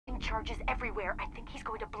charges everywhere. I think he's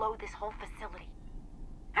going to blow this whole facility.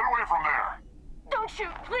 Get away from there! Don't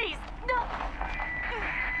shoot, please! No!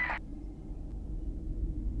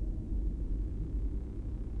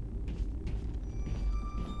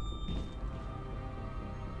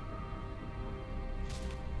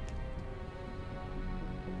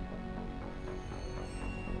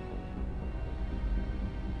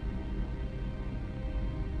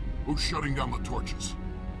 Who's shutting down the torches?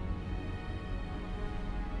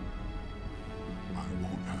 I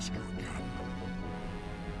won't ask you again.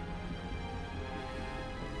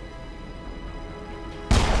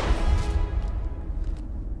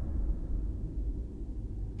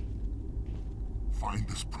 Find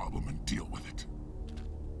this problem and deal with it.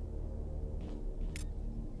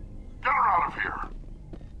 Get her out of here!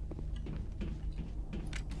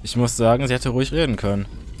 Ich muss sagen, sie hätte ruhig reden können.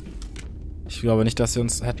 Ich glaube nicht, dass sie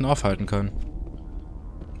uns hätten aufhalten können.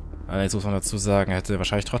 Allerdings muss man dazu sagen, er hätte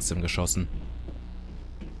wahrscheinlich trotzdem geschossen.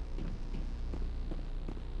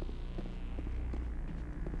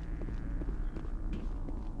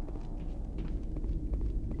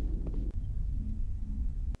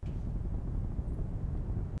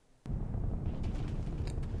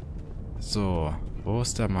 So, wo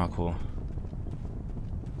ist der Marco?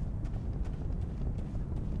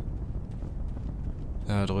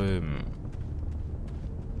 Da drüben.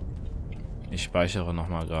 Ich speichere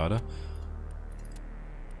nochmal gerade.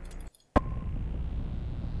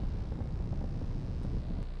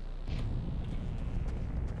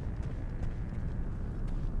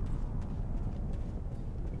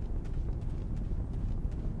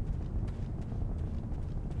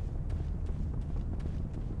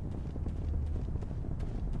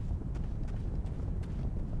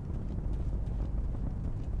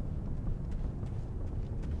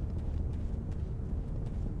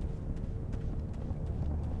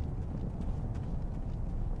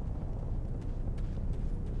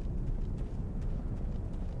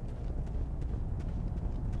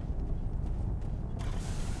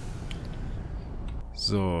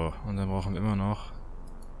 So, und dann brauchen wir immer noch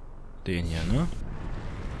den hier, ne?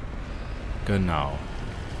 Genau.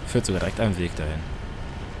 Führt sogar direkt einen Weg dahin.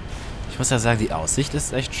 Ich muss ja sagen, die Aussicht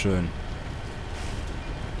ist echt schön.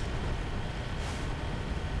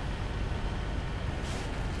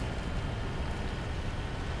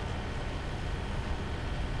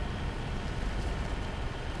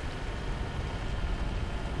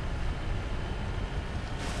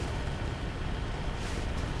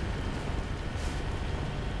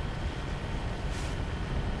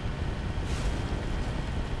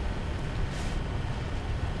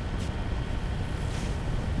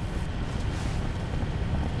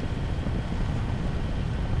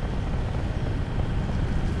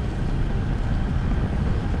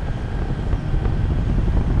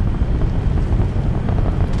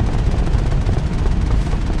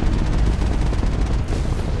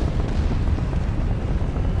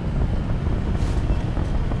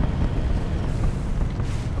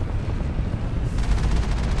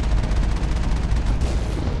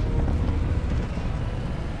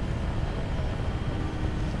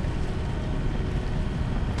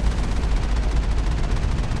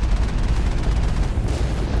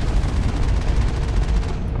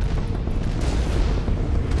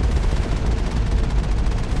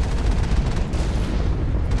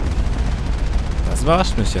 Das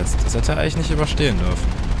überrascht mich jetzt. Das hätte er eigentlich nicht überstehen dürfen.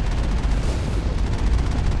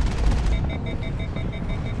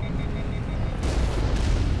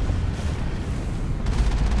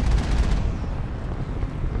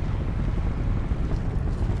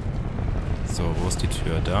 So, wo ist die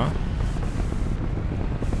Tür? Da.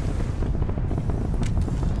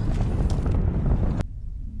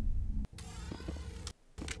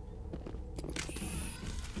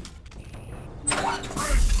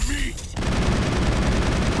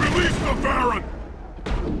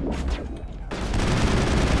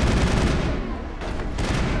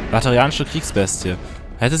 Batarianische Kriegsbestie.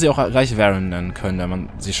 Hätte sie auch gleich Varen nennen können, wenn man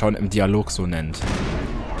sie schon im Dialog so nennt.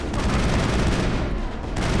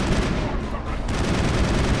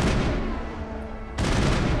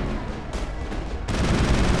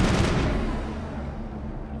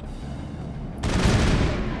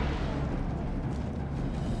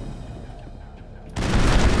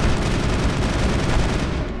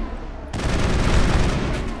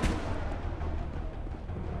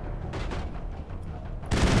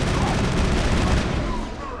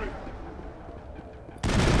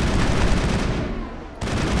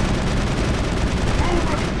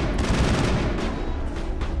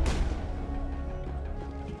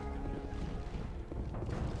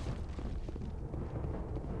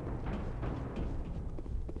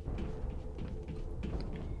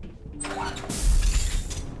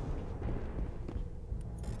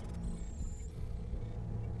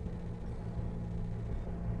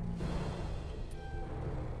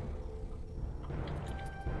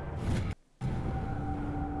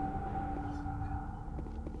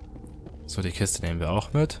 So, die Kiste nehmen wir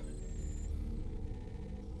auch mit.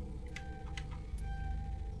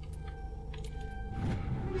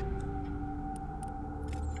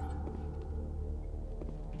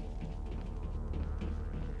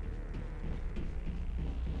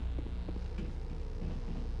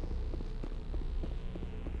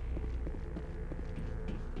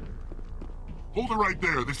 Hold it right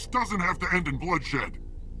there. This doesn't have to end in bloodshed.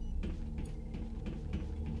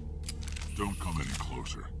 Don't come any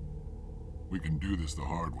closer. We can do this the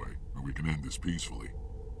hard way, or we can end this peacefully.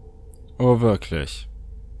 Oh, wirklich.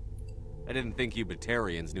 I didn't think you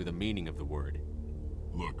Batarians knew the meaning of the word.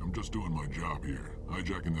 Look, I'm just doing my job here.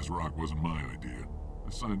 Hijacking this rock wasn't my idea. I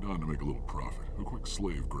signed on to make a little profit. A quick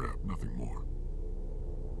slave grab, nothing more.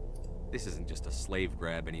 This isn't just a slave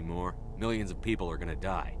grab anymore. Millions of people are gonna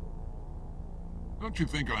die. Don't you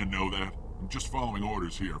think I know that? I'm just following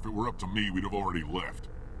orders here. If it were up to me, we'd have already left.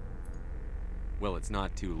 Well, it's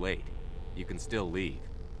not too late. You can still leave.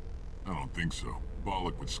 I don't think so.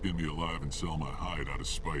 Bollock would skin me alive and sell my hide out of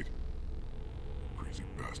spite. Crazy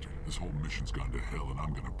bastard. This whole mission's gone to hell and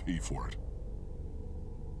I'm gonna pay for it.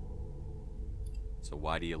 So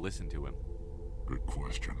why do you listen to him? Good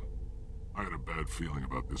question. I had a bad feeling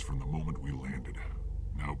about this from the moment we landed.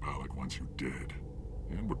 Now Bollock wants you dead.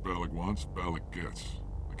 And what Bollock wants, Bollock gets.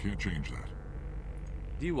 I can't change that.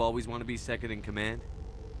 Do you always want to be second in command?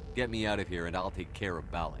 Get me out of here and I'll take care of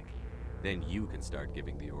Bollock. Then you can start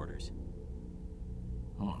giving the orders.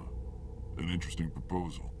 Huh. An interesting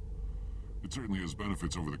proposal. It certainly has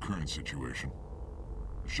benefits over the current situation.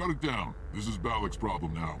 Shut it down. This is Bollock's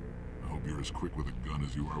problem now. I hope you're as quick with a gun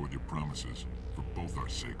as you are with your promises. For both our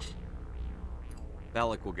sakes.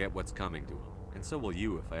 Bollock will get what's coming to him. And so will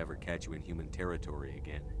you if I ever catch you in human territory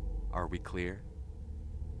again. Are we clear?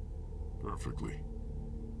 Perfectly.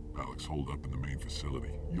 Bollock's holed up in the main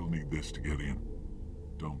facility. You'll need this to get in.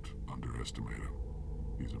 Don't underestimate him.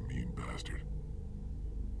 He's a mean bastard.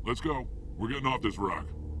 Let's go. We're getting off this rock.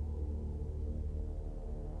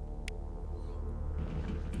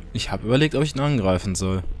 Ich habe überlegt, ob ich ihn angreifen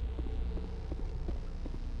soll.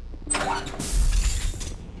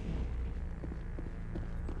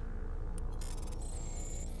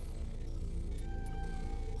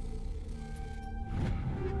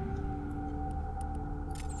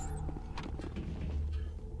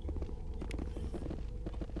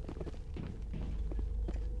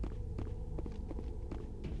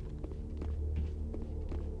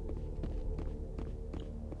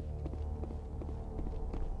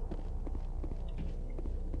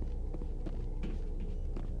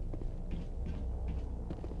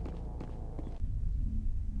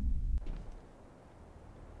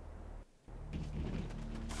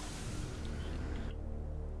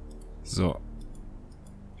 So.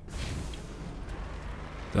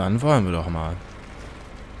 Dann wollen wir doch mal.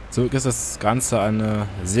 So ist das Ganze eine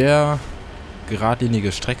sehr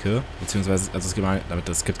geradlinige Strecke, beziehungsweise, also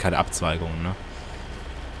es gibt keine Abzweigungen, ne?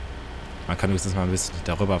 Man kann höchstens mal ein bisschen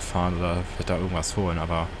darüber fahren oder vielleicht da irgendwas holen,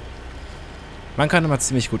 aber man kann immer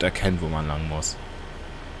ziemlich gut erkennen, wo man lang muss.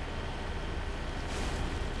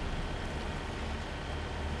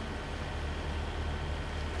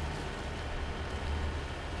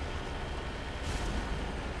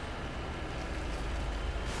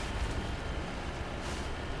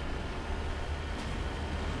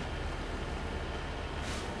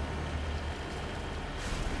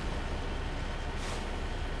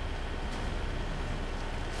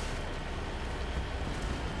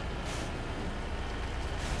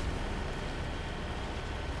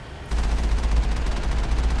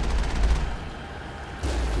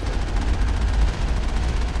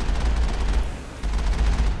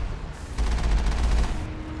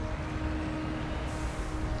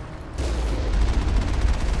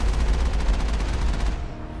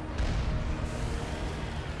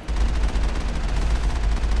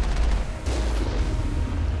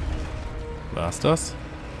 War's das?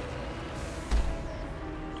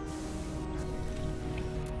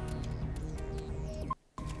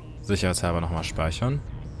 Sicherheitshalber nochmal speichern.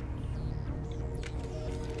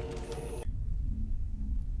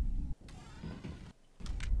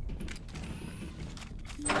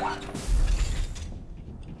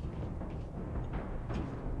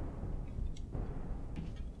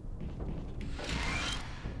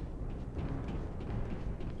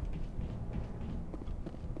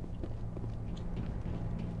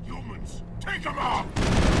 Take him off!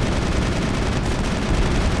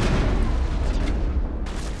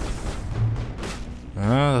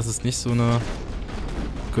 Ja, das ist nicht so eine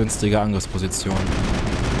günstige Angriffsposition.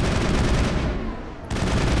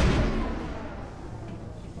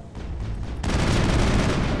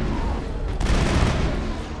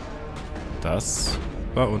 Das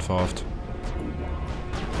war unverhofft.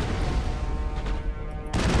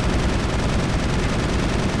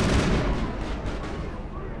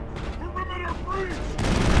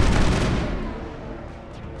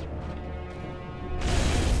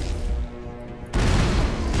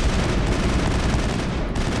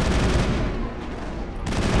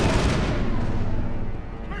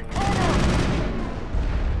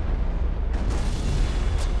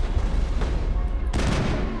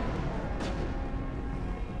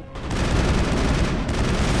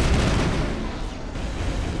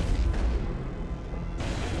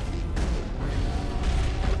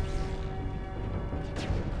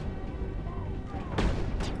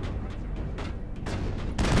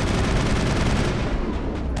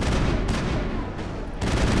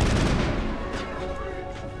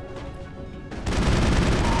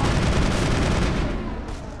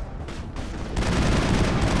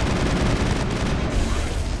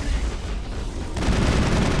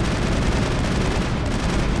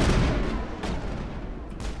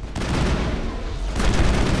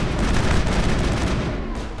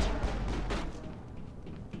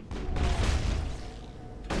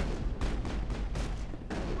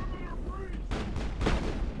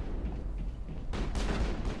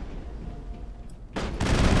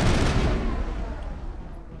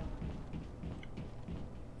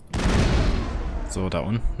 So, da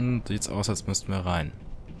unten sieht's aus, als müssten wir rein.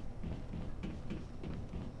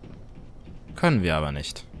 Können wir aber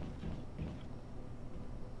nicht.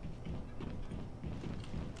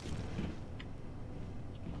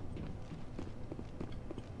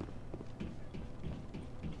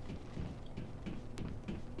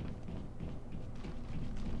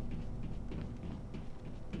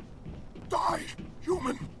 Die,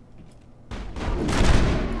 human!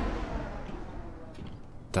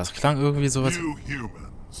 Das klang irgendwie sowas. You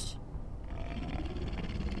humans.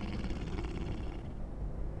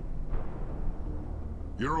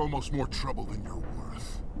 You're almost more trouble than you're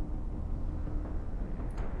worth.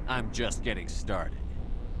 I'm just getting started.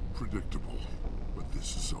 Predictable, but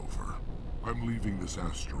this is over. I'm leaving this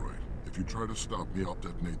asteroid. If you try to stop me, I'll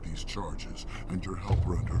detonate these charges, and your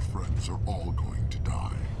helper and her friends are all going to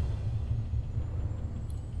die.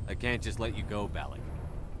 I can't just let you go, Balak.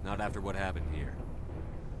 Not after what happened here.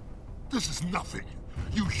 This is nothing.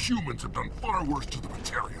 You humans have done far worse to the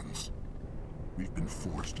Batarians. We've been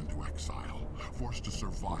forced into exile, forced to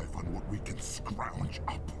survive on what we can scrounge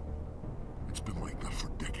up. It's been like that for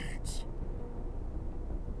decades.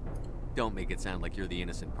 Don't make it sound like you're the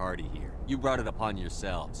innocent party here. You brought it upon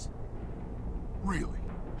yourselves. Really?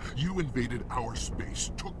 You invaded our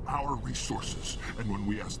space, took our resources, and when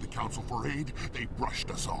we asked the Council for aid, they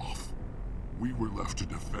brushed us off. We were left to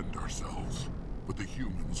defend ourselves. But the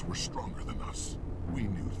humans were stronger than us. We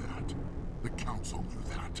knew that. The Council knew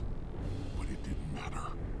that. But it didn't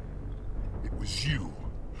matter. It was you.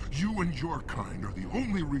 You and your kind are the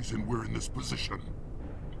only reason we're in this position.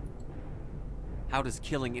 How does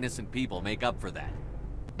killing innocent people make up for that?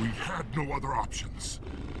 We had no other options.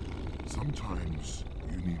 Sometimes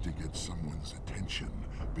you need to get someone's attention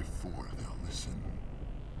before they'll listen.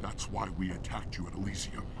 That's why we attacked you at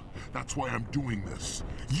Elysium. That's why I'm doing this.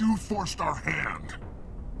 You forced our hand!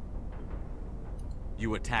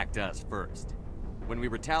 You attacked us first. When we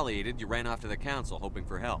retaliated, you ran off to the Council hoping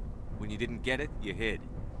for help. When you didn't get it, you hid.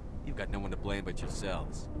 You've got no one to blame but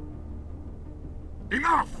yourselves.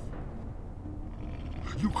 Enough!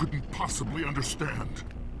 You couldn't possibly understand.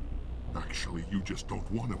 Actually, you just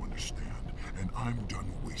don't want to understand, and I'm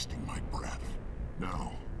done wasting my breath.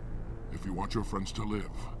 Now, if you want your friends to live,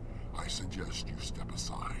 I suggest you step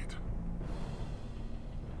aside.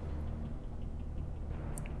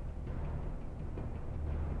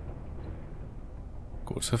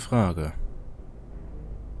 Gute Frage.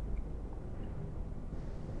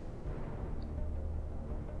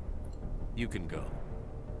 You can go.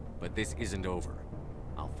 But this isn't over.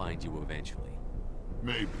 I'll find you eventually.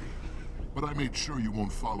 Maybe. But I made sure you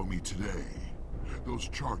won't follow me today. Those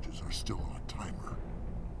charges are still on a timer.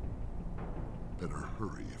 Better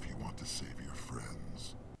hurry if you want to save your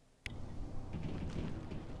friends.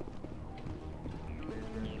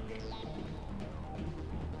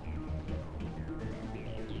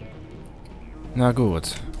 Na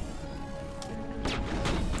gut.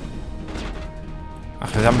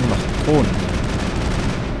 Ach, wir haben nur noch Kronen.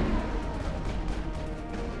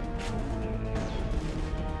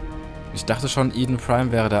 Ich dachte schon, Eden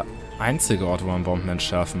Prime wäre der einzige Ort, wo man Bomben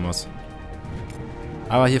entschärfen muss.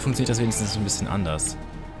 Aber hier funktioniert das wenigstens ein bisschen anders.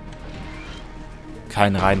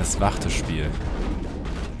 Kein reines Wartespiel.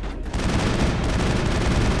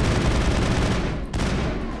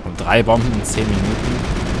 Und 3 Bomben in 10 Minuten.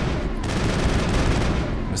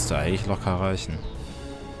 Müsste eigentlich locker reichen.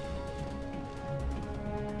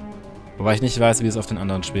 Wobei ich nicht weiß, wie es auf den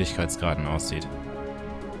anderen Schwierigkeitsgraden aussieht.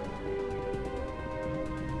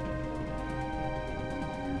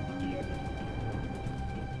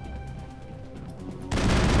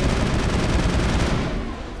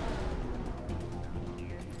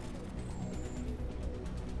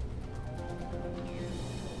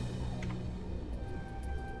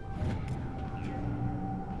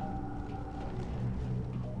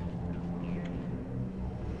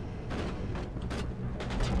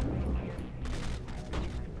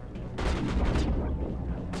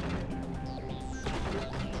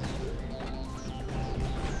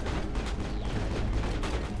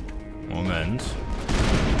 Moment.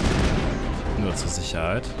 Nur zur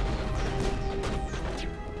Sicherheit.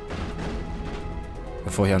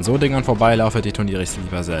 Bevor ich an so Dingern vorbeilaufe, detoniere ich sie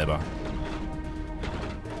lieber selber.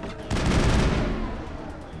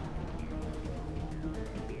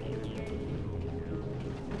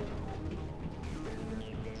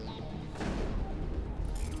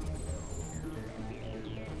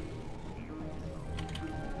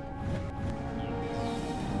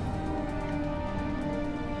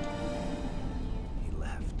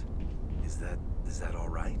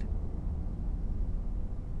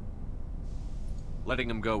 Letting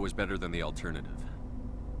him go was better than the alternative.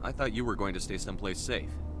 I thought you were going to stay someplace safe.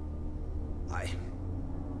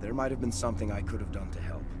 There might have been something I could have done to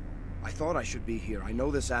help. I thought I should be here. I know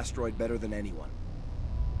this asteroid better than anyone.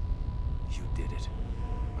 You did it.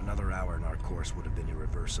 Another hour and our course would have been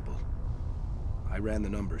irreversible. I ran the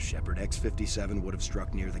numbers, Shepard. X-57 would have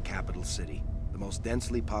struck near the capital city, the most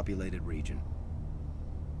densely populated region.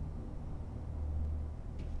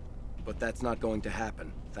 But that's not going to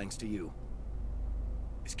happen, thanks to you.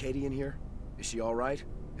 Is Katie in here? Is she all right?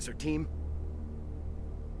 Is her team?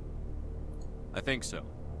 I think so.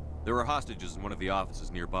 There were hostages in one of the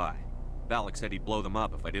offices nearby. Valak said he'd blow them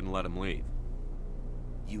up if I didn't let him leave.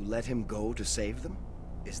 You let him go to save them?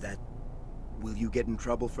 Is that... Will you get in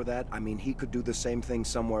trouble for that? I mean, he could do the same thing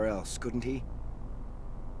somewhere else, couldn't he?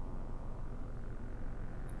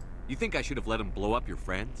 You think I should have let him blow up your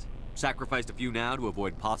friends? Sacrificed a few now to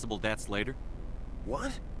avoid possible deaths later?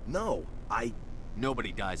 What? No,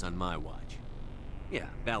 Nobody dies on my watch. Yeah,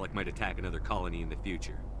 Valak might attack another colony in the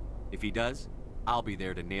future. If he does, I'll be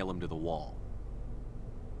there to nail him to the wall.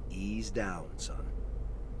 Ease down, son.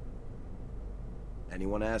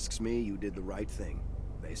 Anyone asks me, you did the right thing.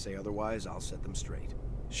 They say otherwise, I'll set them straight.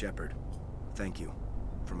 Shepard, thank you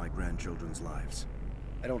for my grandchildren's lives.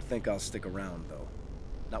 I don't think I'll stick around, though.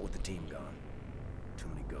 Not with the team gone. Too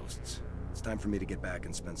many ghosts. It's time for me to get back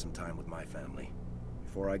and spend some time with my family.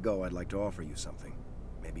 Before I go, I'd like to offer you something.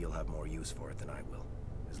 Maybe you'll have more use for it than I will.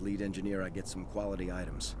 As lead engineer, I get some quality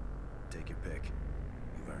items. Take your pick.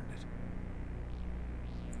 You've earned it.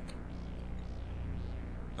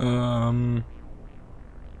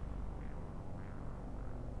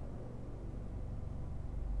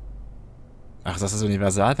 Ach, das ist das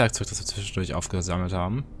Universalwerkzeug, das wir zwischendurch aufgesammelt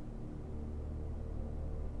haben.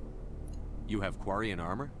 You have Quarian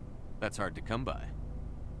armor? That's hard to come by.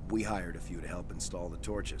 We hired a few to help install the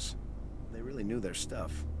torches. They really knew their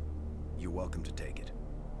stuff. You're welcome to take it.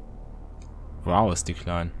 Wow, ist die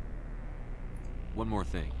klein. One more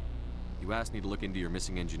thing. You asked me to look into your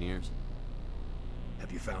missing engineers.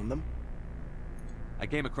 Have you found them? I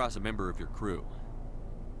came across a member of your crew.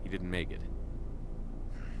 He didn't make it.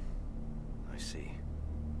 I see.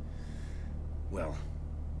 Well,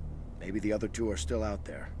 maybe the other two are still out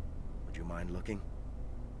there. Would you mind looking?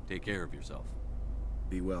 Take care of yourself.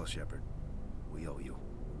 Be well, Shepard. We owe you.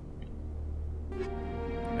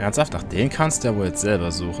 Ernsthaft? Ach, den kannst du ja wohl jetzt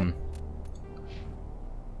selber suchen.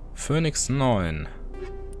 Phoenix 9.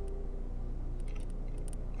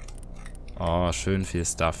 Oh, schön viel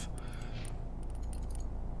Stuff.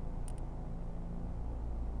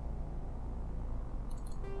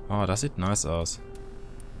 Oh, das sieht nice aus.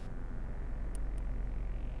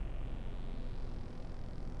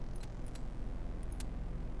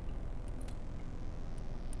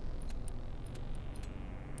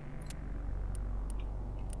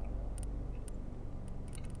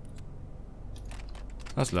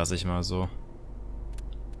 Das lasse ich mal so.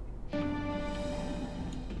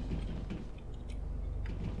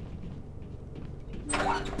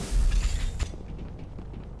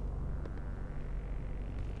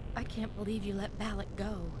 I can't believe you let Valak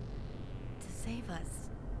go. To save us.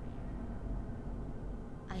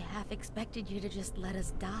 I half expected you to just let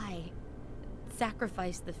us die.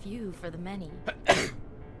 Sacrifice the few for the many.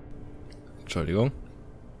 Entschuldigung.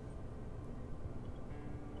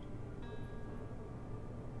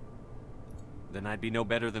 Then I'd be no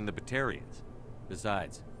better than the Batarians.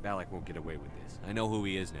 Besides, Balak won't get away with this. I know who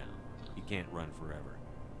he is now. He can't run forever.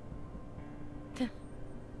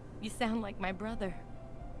 You sound like my brother.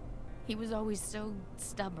 He was always so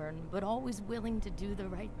stubborn, but always willing to do the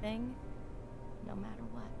right thing, no matter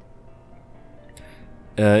what.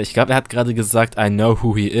 Ich glaube, er hat gerade gesagt, I know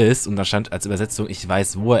who he is. Und da stand als Übersetzung, ich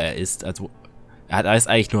weiß, wo er ist. Also, er weiß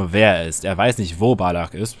eigentlich nur, wer er ist. Er weiß nicht, wo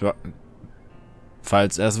Balak ist. Ja.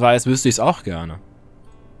 Falls er es weiß, wüsste ich es auch gerne.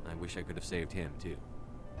 I wish I could have saved him, too.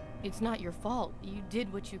 It's not your fault. You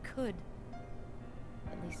did what you could.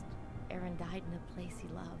 At least, Aaron died in a place he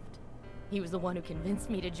loved. He was the one who convinced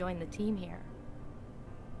me to join the team here.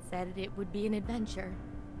 Said it would be an adventure.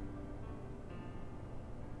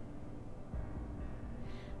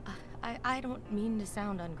 I don't mean to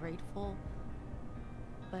sound ungrateful,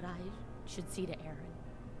 but I should see to Aaron.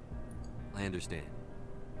 I understand.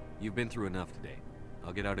 You've been through enough today.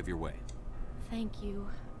 I'll get out of your way. Thank you.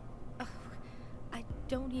 Oh, I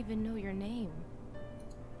don't even know your name.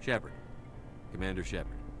 Shepard. Commander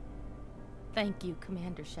Shepard. Thank you,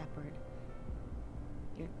 Commander Shepard.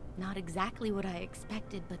 You're not exactly what I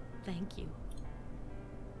expected, but thank you.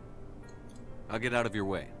 I'll get out of your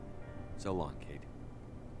way. So long, Kate.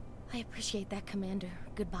 I appreciate that, Commander.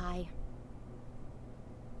 Goodbye.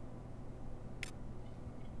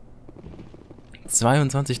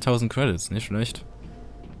 22.000 Credits, nicht schlecht.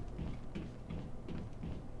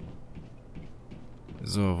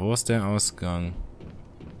 So, wo ist der Ausgang?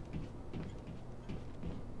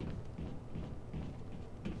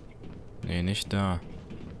 Nee, nicht da.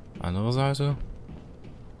 Andere Seite?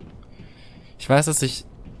 Ich weiß, dass ich...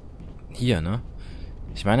 Hier, ne?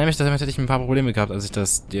 Ich meine nämlich, damit hätte ich ein paar Probleme gehabt, als ich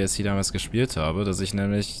das DLC damals gespielt habe, dass ich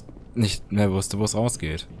nämlich nicht mehr wusste, wo es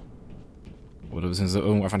rausgeht. Oder beziehungsweise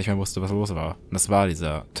irgendwo einfach nicht mehr wusste, was los war. Und das war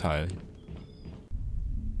dieser Teil.